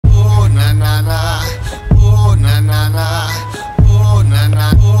na na na, oh na na na, oh na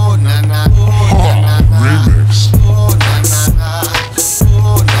na, oh na na, oh na na na, remix, oh na na na,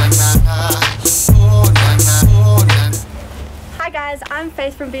 oh na na na, oh na na, oh na. Hi guys, I'm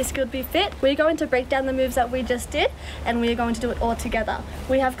Faith from Be Skilled Be Fit. We're going to break down the moves that we just did and we're going to do it all together.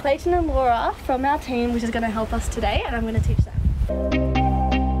 We have Clayton and Laura from our team which is going to help us today and I'm going to teach them.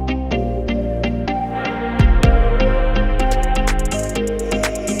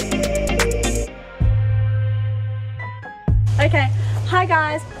 Okay, hi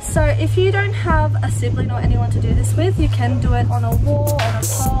guys. So if you don't have a sibling or anyone to do this with, you can do it on a wall, on a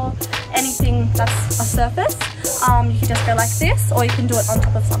pole, anything that's a surface. You can just go like this or you can do it on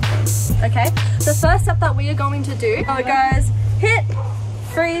top of something, okay? The first step that we are going to do, it goes hit,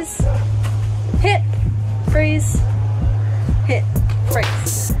 freeze, hit, freeze, hit,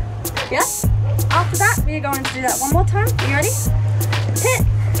 freeze. Yeah? After that, we are going to do that one more time. Are you ready? Hit,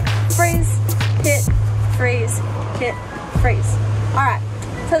 freeze, hit, freeze, hit, freeze. Alright,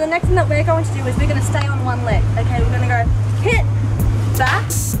 so the next thing that we're going to do is we're going to stay on one leg. Okay, we're going to go hit, back,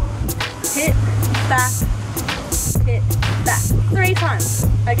 hit, back, hit, back. 3 times.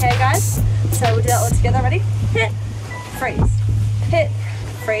 Okay guys? So we'll do that all together. Ready? Hit, freeze, hit,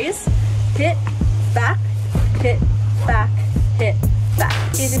 freeze, hit, back, hit, back, hit, back.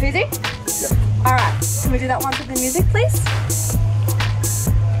 Easy peasy? Yep. Alright, can we do that once with the music please?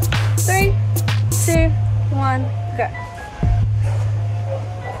 3, 2, 1, go.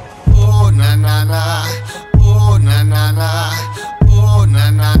 Oh na na na, oh na na na, oh na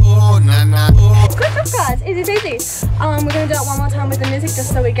na, oh na na, oh. Good job guys, easy peasy. We're going to do it one more time with the music just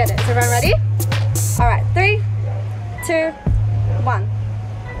so we get it. Is everyone ready? Alright, 3, 2, 1.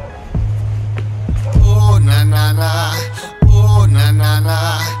 Oh na na na, oh na na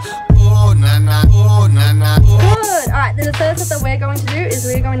na, oh na na, oh na na, oh. Good! Alright, then the third step that we're going to do is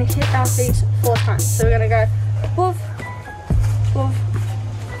we're going to hit our feet 4 times. So we're going to go woof, woof,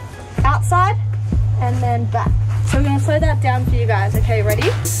 outside, and then back. So we're going to slow that down for you guys. Okay,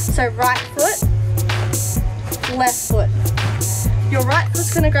 ready? So right foot, left foot. Your right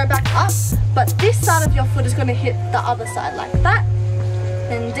foot's going to go back up, but this side of your foot is going to hit the other side like that.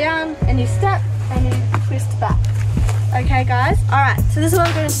 Then down, and you step, and you twist back. Okay guys? Alright, so this is what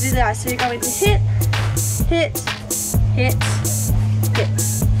we're going to do now. So you're going to hit, hit, hit, hit.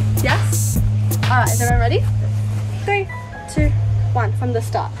 Yes? Alright, is everyone ready? 3, 2, 1 from the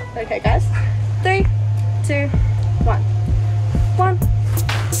start. Okay guys? 3, 2, 1. 1,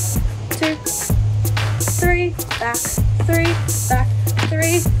 2, 3, back, 3, back,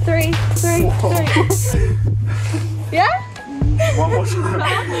 3, 3, 3, 3. Yeah? One more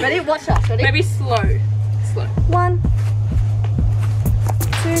time. Ready? Watch us. Ready? Maybe slow. Slow. 1,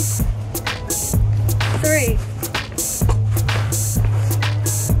 2, 3.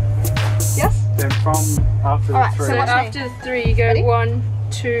 Yes? Then from after Alright, the 3. so watch me. After the 3 you go Ready? 1,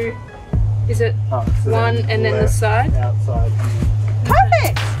 2, is it Oh, so 1 and then the left, side? Outside.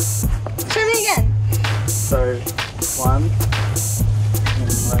 Perfect! Show me again. So 1, and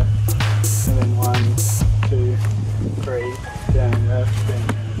then left, and then 1, 2, 3, down left, then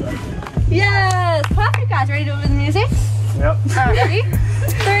left. Yes! Perfect guys. Ready to do it with the music? Yep. Alright, ready?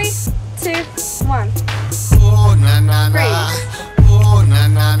 3, 2, 1. Oh na na na, oh na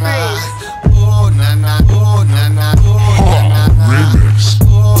na na, oh na na, oh na na, oh na na, remix,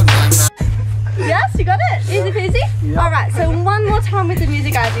 oh na na. Yes, you got it? Easy peasy? Yep. Alright, so one more time with the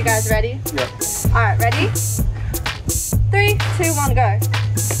music guys. You guys ready? Yep. Alright, ready? 3, 2, 1, go.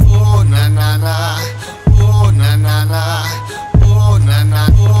 Oh na na na, oh na na na, oh na na,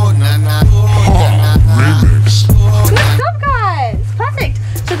 oh na na, oh na na, remix. Good job guys! Perfect!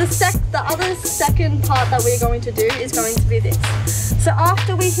 So the other second part that we're going to do is going to be this. So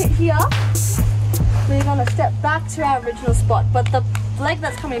after we hit here, we're going to step back to our original spot. But the leg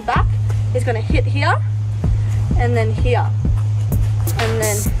that's coming back is going to hit here, and then here, and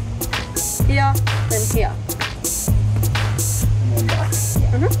then here, then here. And then back.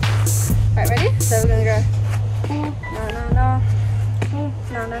 Right, ready? So we're going to go ooh, no, no, no, ooh,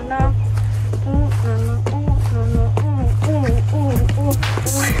 no, no, no, ooh, no, no, ooh, no, no, ooh, ooh, ooh, ooh.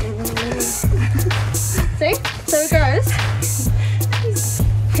 See? So it goes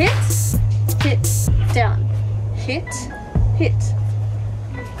hit, hit, down, hit, hit,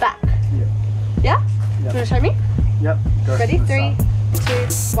 back. Yep. Yeah? Yep. You want to show me? Yep. Go Ready? from the 3,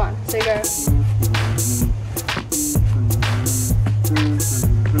 2, 1. So you go.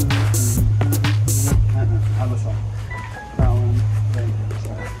 Other side. That one, then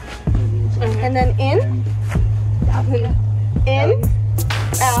sorry. And then in, out,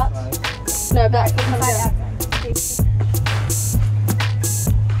 no, back, inside, out.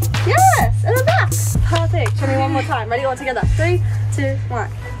 Yeah! more time. Ready? All together. 3, 2,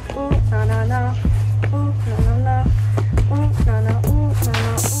 1. Ooh, na na na. Ooh, na na na. Ooh, na na. Ooh, na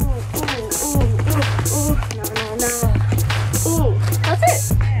na. Ooh, na na na. Ooh, that's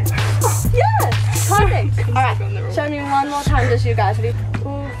it. Oh, yeah, perfect. All right, show me one more time, just you guys. Ready?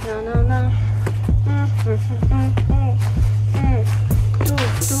 Ooh, na na na. Perfect.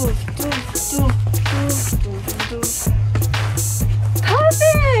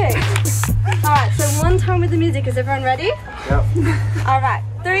 All right, so one time with the music. Is everyone ready? Yep. All right,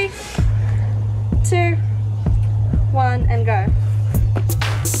 3, 2, 1, and go.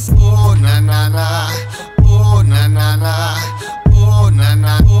 Oh na na na, oh na na na, oh na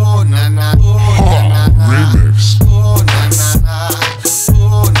na, oh na na, oh na na. Remix. Oh na na na,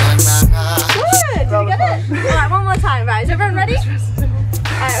 oh na na na. Good. Did you get it? All right, one more time. Right, is everyone ready? All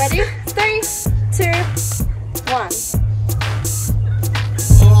right, ready? 3, 2, 1.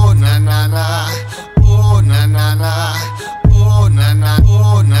 Oh na na na, oh na na na, oh na na,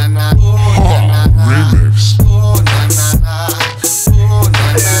 oh na na, oh na na. Remix. Oh na na na, oh na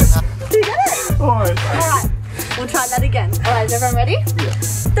na na. Did you get it? Almost. All right, we'll try that again. All right, is everyone ready? Yeah.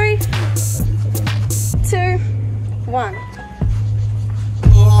 3, 2, 1.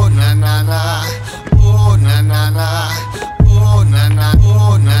 Oh na na na, oh na na na, oh na na,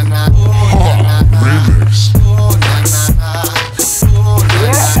 oh na na, oh na na. Remix. Oh na na na, oh na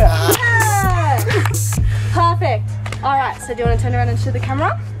na. Yeah. Perfect. All right, so do you want to turn around and show the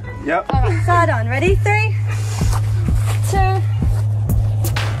camera? Yep. All right, side on. Ready? 3, 2,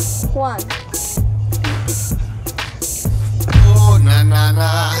 1. Oh na na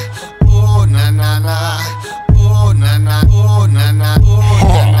na, oh na na na, oh na na, oh na na,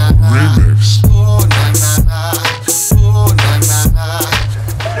 oh na na. Remix. Oh na na na, oh na na na.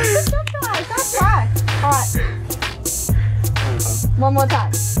 Good job, guys. That's right. All right. One more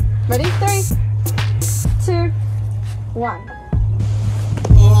time. Ready? 3, 2, 1.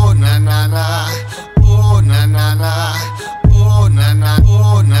 Oh na na na, oh na na na, oh na na,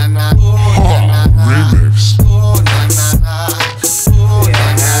 oh na na, oh na na.